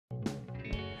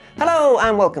Hello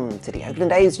and welcome to the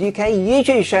Oakland A's UK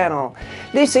YouTube channel.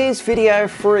 This is video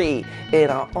 3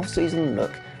 in our off-season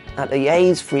look at the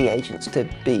A's free agents to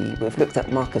be. We've looked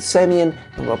at Marcus Semien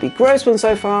and Robbie Grossman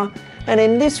so far, and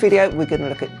in this video we're going to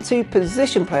look at 2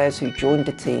 position players who joined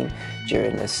the team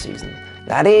during this season.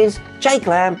 That is Jake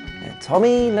Lamb and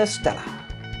Tommy Stella.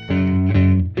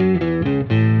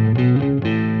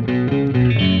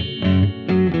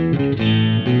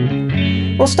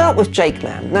 We'll start with Jake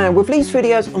Lamb. Now, with these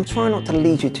videos, I'm trying not to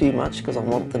lead you too much because I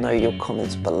want to know your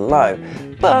comments below.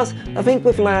 But I think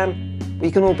with Lamb,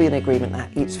 we can all be in agreement that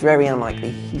it's very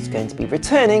unlikely he's going to be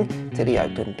returning to the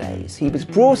Oakland A's. He was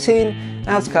brought in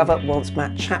as cover once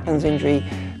Matt Chapman's injury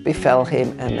befell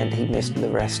him and meant he missed the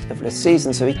rest of the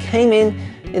season. So he came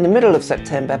in the middle of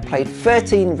September, played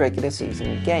 13 regular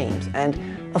season games.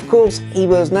 And of course, he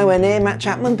was nowhere near Matt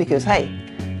Chapman because, hey,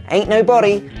 ain't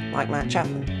nobody like Matt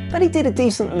Chapman. But he did a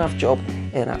decent enough job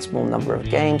in that small number of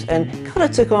games and kind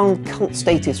of took on cult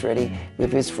status really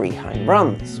with his 3 home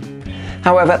runs.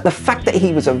 However, the fact that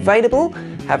he was available,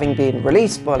 having been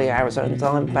released by the Arizona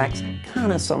Diamondbacks,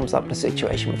 kind of sums up the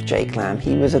situation with Jake Lamb.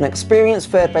 He was an experienced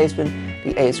third baseman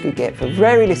the A's could get for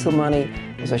very little money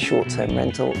as a short-term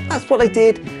rental. That's what they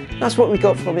did, that's what we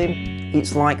got from him.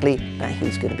 It's likely that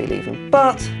he's going to be leaving.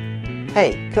 But,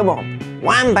 hey, come on,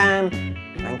 wham bam,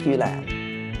 thank you Lamb.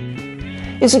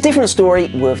 It's a different story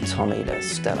with Tommy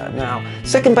Stella. Now,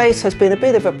 second base has been a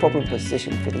bit of a problem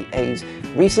position for the A's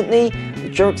recently. The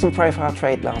Jurickson profile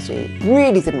trade last year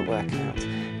really didn't work out.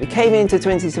 We came into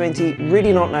 2020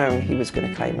 really not knowing he was going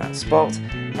to claim that spot,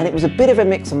 and it was a bit of a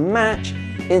mix and match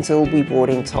until we brought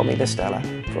in Tommy Stella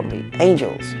from the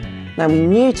Angels. Now, we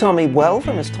knew Tommy well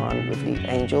from his time with the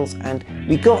Angels, and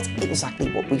we got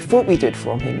exactly what we thought we did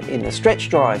from him in the stretch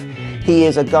drive. He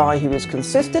is a guy who is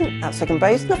consistent at second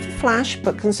base, not flash,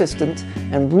 but consistent,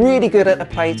 and really good at the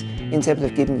plate in terms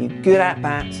of giving you good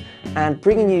at-bats and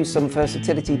bringing you some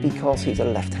versatility because he's a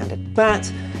left-handed bat,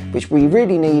 which we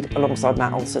really need alongside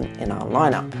Matt Olson in our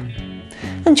lineup.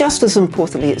 And just as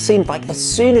importantly, it seemed like as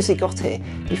soon as he got here,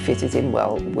 he fitted in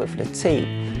well with the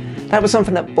team. That was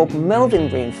something that Bob Melvin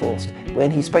reinforced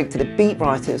when he spoke to the beat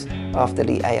writers after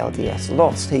the ALDS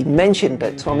loss. He mentioned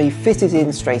that Tommy fitted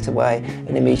in straight away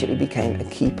and immediately became a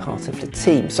key part of the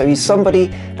team. So he's somebody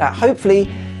that hopefully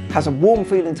has a warm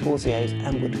feeling towards the A's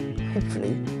and would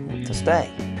hopefully want to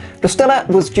stay. Stella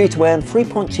was due to earn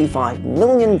 $3.25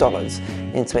 million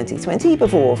in 2020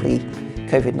 before the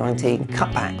COVID-19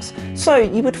 cutbacks. So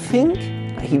you would think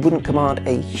he wouldn't command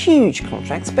a huge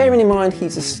contract, bearing in mind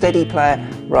he's a steady player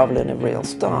rather than a real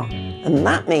star. And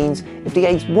that means if the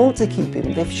A's want to keep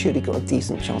him, they've surely got a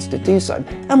decent chance to do so.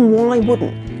 And why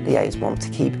wouldn't the A's want to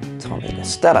keep Tommy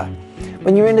Stella?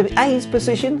 When you're in the A's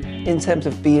position, in terms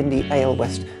of being the AL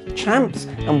West champs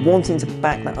and wanting to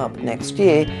back that up next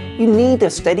year, you need a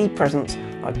steady presence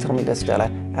like Tommy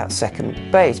Stella at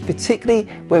second base, particularly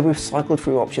where we've cycled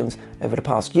through options over the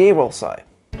past year or so.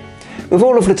 With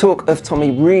all of the talk of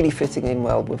Tommy really fitting in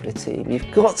well with the team,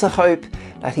 you've got to hope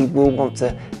that he will want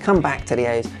to come back to the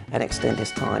A's and extend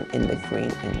his time in the green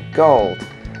and gold.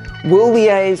 Will the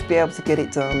A's be able to get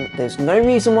it done? There's no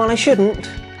reason why they shouldn't,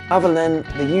 other than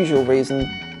the usual reason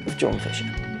of John Fisher.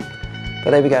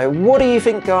 But there we go. What do you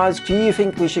think, guys? Do you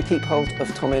think we should keep hold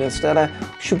of Tommy Stella?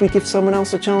 Should we give someone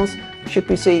else a chance? Should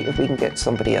we see if we can get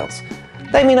somebody else?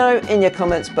 Let me know in your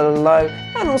comments below,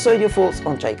 and also your thoughts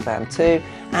on Jake Lamb too,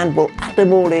 and we'll add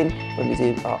them all in when we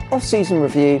do our off-season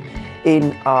review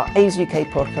in our A's UK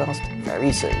podcast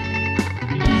very soon.